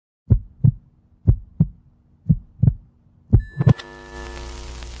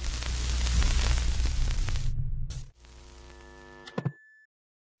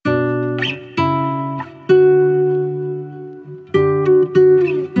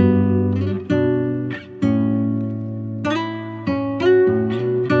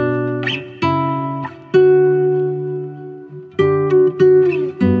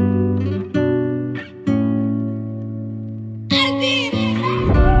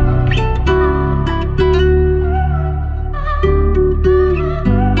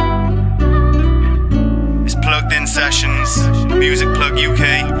Muzik Plug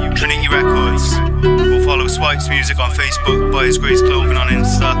UK, Trinity Records. Go follow Swypesy Music on Facebook, buy his Grace Clothing on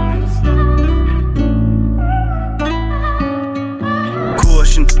Insta.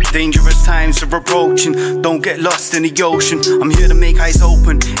 Dangerous times are approaching, don't get lost in the ocean. I'm here to make eyes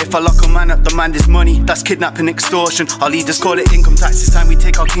open. If I lock a man up, demand his money, that's kidnapping, extortion. Our leaders call it income tax, it's time we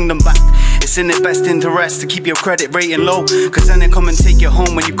take our kingdom back. It's in their best interest to keep your credit rating low, cause then they come and take you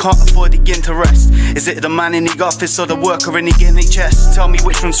home when you can't afford the interest. Is it the man in the office or the worker in the NHS? Tell me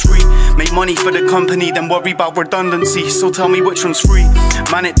which one's free. Make money for the company, then worry about redundancy. So tell me which one's free.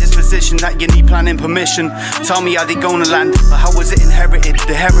 Manic disposition that you need planning permission. Tell me how they gonna land, or how was it inherited?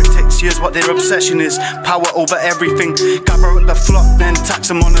 The heretics, here's what their obsession is. Power over everything. Gather up the flock, then tax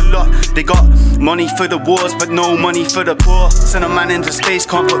them on a lot. They got money for the wars, but no money for the poor. Send a man into space,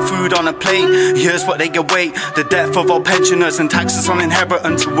 can't put food on a plate. Here's what they get wait. The death of all pensioners and taxes on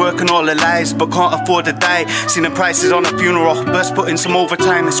inheritance. Working all their lives, but can't afford to die. Seen the prices on a funeral, best put in some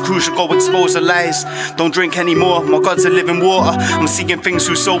overtime. It's crucial, go expose the lies. Don't drink anymore, my God's a living water. I'm seeing things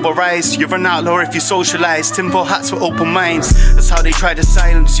through sober eyes. You're an outlaw if you socialise. Tinfoil hats with open minds, that's how they try to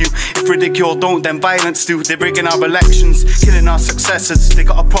silence you. If ridicule don't, then violence do. They're rigging our elections, killing our successors. They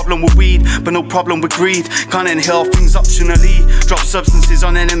got a problem with weed, but no problem with greed. Can't inhale things optionally. Drop substances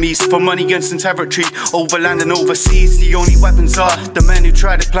on enemies for money and some territory. Overland and overseas, the only weapons are the men who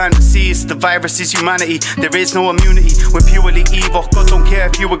try to plant the seeds. The virus is humanity, there is no immunity. We're purely evil, God don't care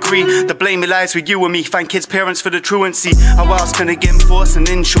if you agree. The blame lies with you and me. Find kids' parents for the truancy. How else can they get enforced and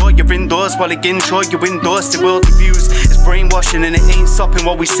ensure you're indoors while again sure you're indoors? The world views is brainwashing and it ain't stopping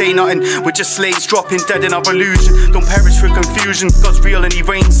what we say nothing. We're just slaves dropping dead in our illusion. Don't perish for confusion, God's real and he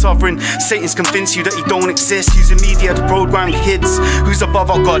reigns sovereign. Satan's convinced you that he don't exist, using media to program kids. Who's above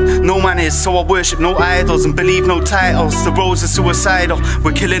our God? No man is, so I worship no idols and believe no titles. The roads are suicidal,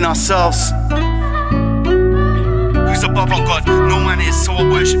 we're killing ourselves. Who's above our God? No man is, so I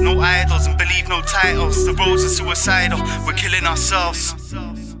worship no idols and believe no titles. The roads are suicidal, we're killing ourselves.